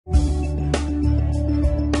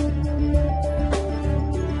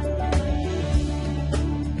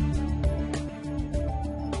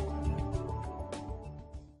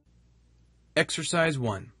Exercise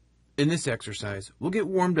 1. In this exercise, we'll get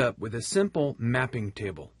warmed up with a simple mapping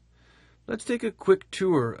table. Let's take a quick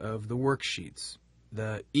tour of the worksheets.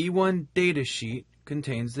 The E1 data sheet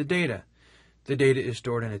contains the data. The data is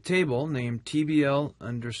stored in a table named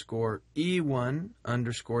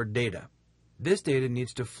TBL_E1_data. This data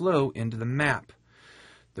needs to flow into the map.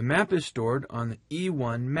 The map is stored on the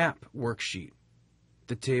E1 map worksheet.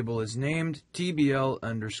 The table is named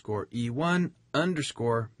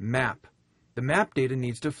TBL_E1_map. The map data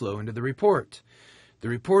needs to flow into the report. The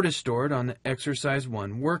report is stored on the Exercise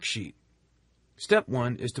 1 worksheet. Step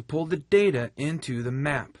 1 is to pull the data into the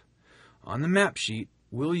map. On the map sheet,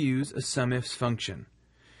 we'll use a SUMIFS function.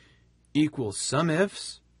 Equals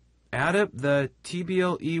SUMIFS, add up the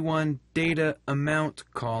TBL_E1 data amount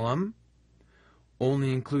column,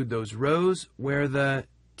 only include those rows where the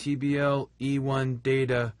TBL_E1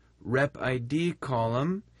 data rep ID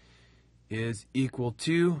column is equal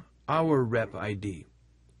to our rep ID.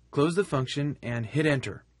 Close the function and hit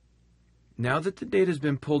enter. Now that the data has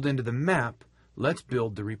been pulled into the map, let's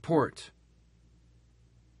build the report.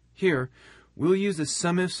 Here, we'll use the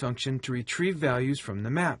SUMIFS function to retrieve values from the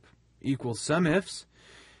map. Equals SUMIFS,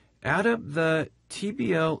 add up the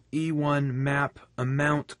TBL_E1 map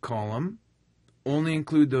amount column, only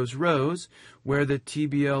include those rows where the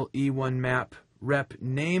TBL_E1 map rep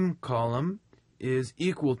name column is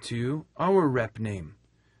equal to our rep name.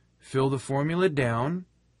 Fill the formula down,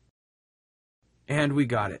 and we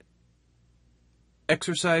got it.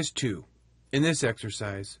 Exercise 2. In this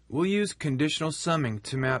exercise, we'll use conditional summing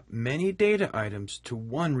to map many data items to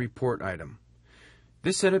one report item.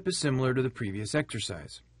 This setup is similar to the previous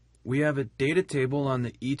exercise. We have a data table on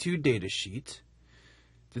the E2 data sheet.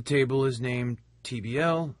 The table is named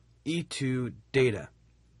TBL E2 data.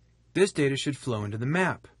 This data should flow into the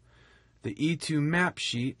map. The E2 map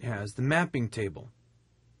sheet has the mapping table.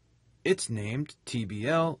 It's named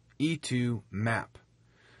TBL E2 map.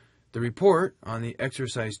 The report on the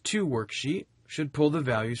Exercise 2 worksheet should pull the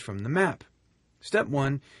values from the map. Step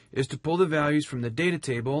 1 is to pull the values from the data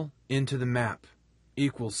table into the map.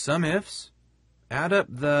 Equals SUMIFS, add up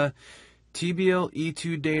the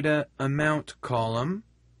TBL_E2 data amount column,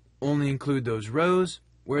 only include those rows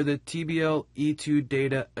where the TBL_E2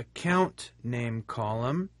 data account name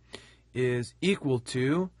column is equal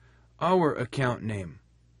to our account name.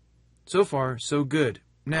 So far, so good.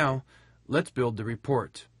 Now, let's build the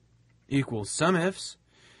report. Equals SUMIFS,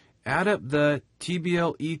 add up the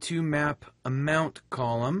TBL_E2 map amount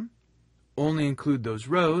column, only include those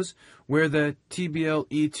rows where the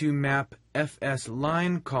TBL_E2 map FS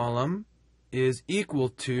line column is equal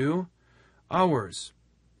to ours.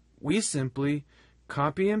 We simply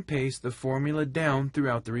copy and paste the formula down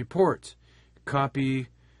throughout the report. Copy,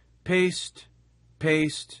 paste,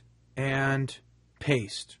 paste, and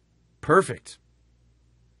paste. Perfect.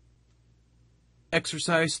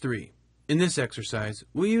 Exercise 3. In this exercise,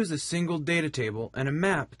 we'll use a single data table and a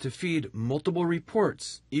map to feed multiple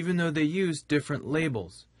reports, even though they use different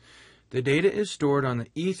labels. The data is stored on the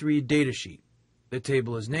E3 datasheet. The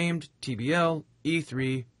table is named TBL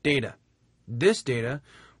E3 data. This data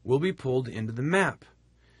will be pulled into the map.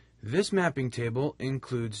 This mapping table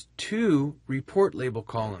includes two report label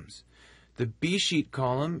columns. The B sheet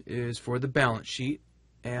column is for the balance sheet,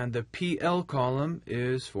 and the PL column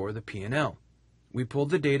is for the P&L. We pull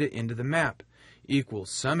the data into the map.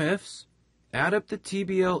 Equals SUMIFS, add up the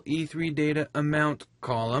TBL E3 data amount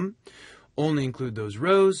column, only include those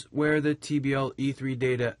rows where the TBL E3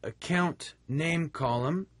 data account name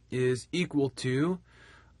column is equal to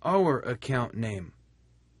our account name.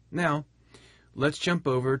 Now, let's jump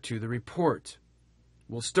over to the report.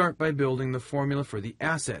 We'll start by building the formula for the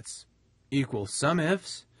assets. Equals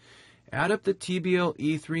SUMIFS, add up the TBL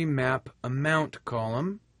E3 map amount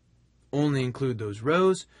column, only include those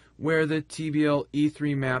rows where the TBL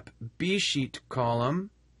E3 map B sheet column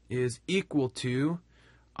is equal to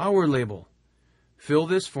our label. Fill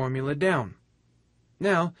this formula down.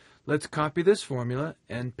 Now, let's copy this formula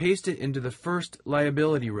and paste it into the first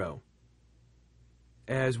liability row.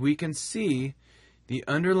 As we can see, the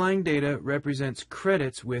underlying data represents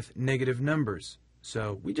credits with negative numbers,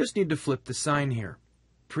 so we just need to flip the sign here.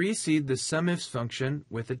 Precede the SUMIFS function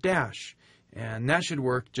with a dash, and that should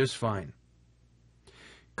work just fine.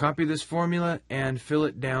 Copy this formula and fill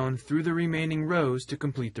it down through the remaining rows to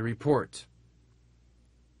complete the report.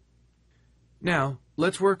 Now,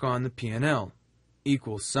 let's work on the P&L.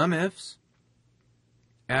 Equals SUMIFS,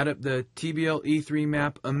 add up the TBL E3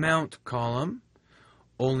 map amount column,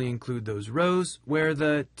 only include those rows where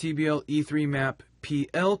the TBL E3 map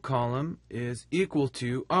PL column is equal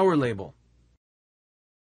to our label.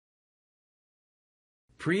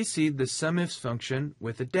 precede the SUMIFS function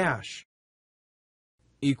with a dash.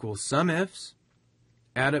 Equals SUMIFS.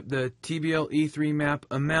 Add up the TBL E3 map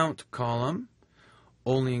amount column.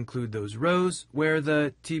 Only include those rows where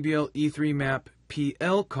the TBL E3 map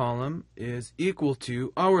PL column is equal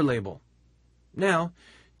to our label. Now,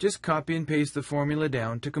 just copy and paste the formula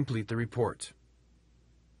down to complete the report.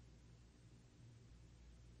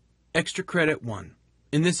 Extra Credit 1.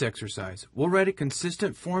 In this exercise, we'll write a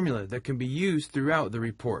consistent formula that can be used throughout the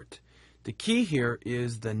report. The key here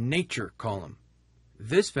is the nature column.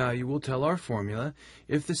 This value will tell our formula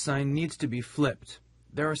if the sign needs to be flipped.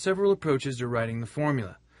 There are several approaches to writing the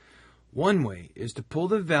formula. One way is to pull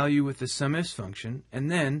the value with the SUMIFS function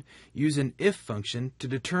and then use an if function to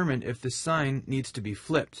determine if the sign needs to be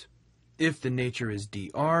flipped. If the nature is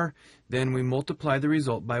dr, then we multiply the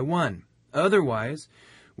result by 1. Otherwise,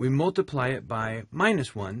 we multiply it by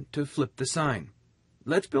 -1 to flip the sign.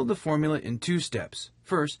 Let's build the formula in 2 steps.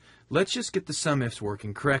 First, let's just get the SUMIFS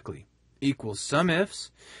working correctly. Equals SUMIFS.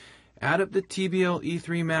 Add up the TBL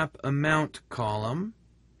E3 map amount column.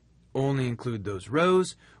 Only include those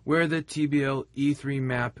rows where the TBL E3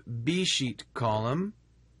 map B sheet column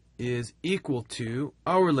is equal to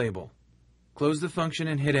our label. Close the function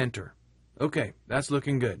and hit enter. Okay, that's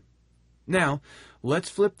looking good. Now, let's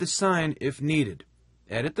flip the sign if needed.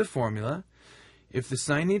 Edit the formula. If the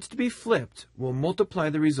sign needs to be flipped, we'll multiply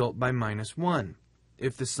the result by -1.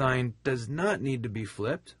 If the sign does not need to be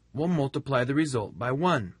flipped, we'll multiply the result by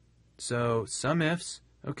 1. So, SUMIFS,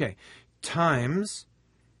 okay, times,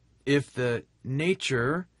 if the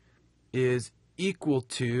nature is equal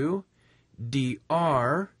to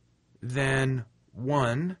dr, then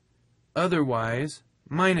 1, otherwise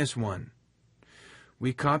 -1.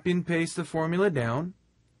 We copy and paste the formula down.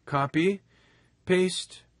 Copy,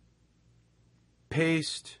 paste,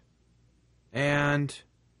 paste, and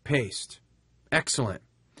paste. Excellent.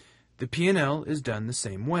 The P&L is done the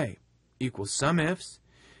same way. Equals SUMIFS.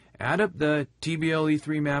 Add up the TBL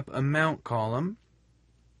E3 map amount column.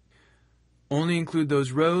 Only include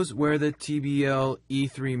those rows where the TBL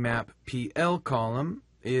E3 map PL column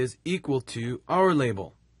is equal to our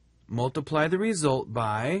label. Multiply the result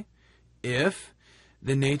by if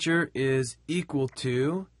the nature is equal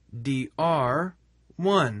to dr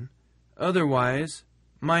 1, otherwise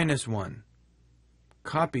 -1.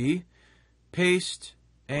 Copy, paste,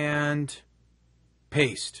 and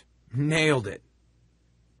paste. Nailed it.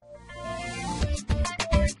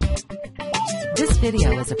 This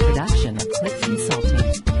video is a production of Click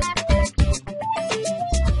Consulting.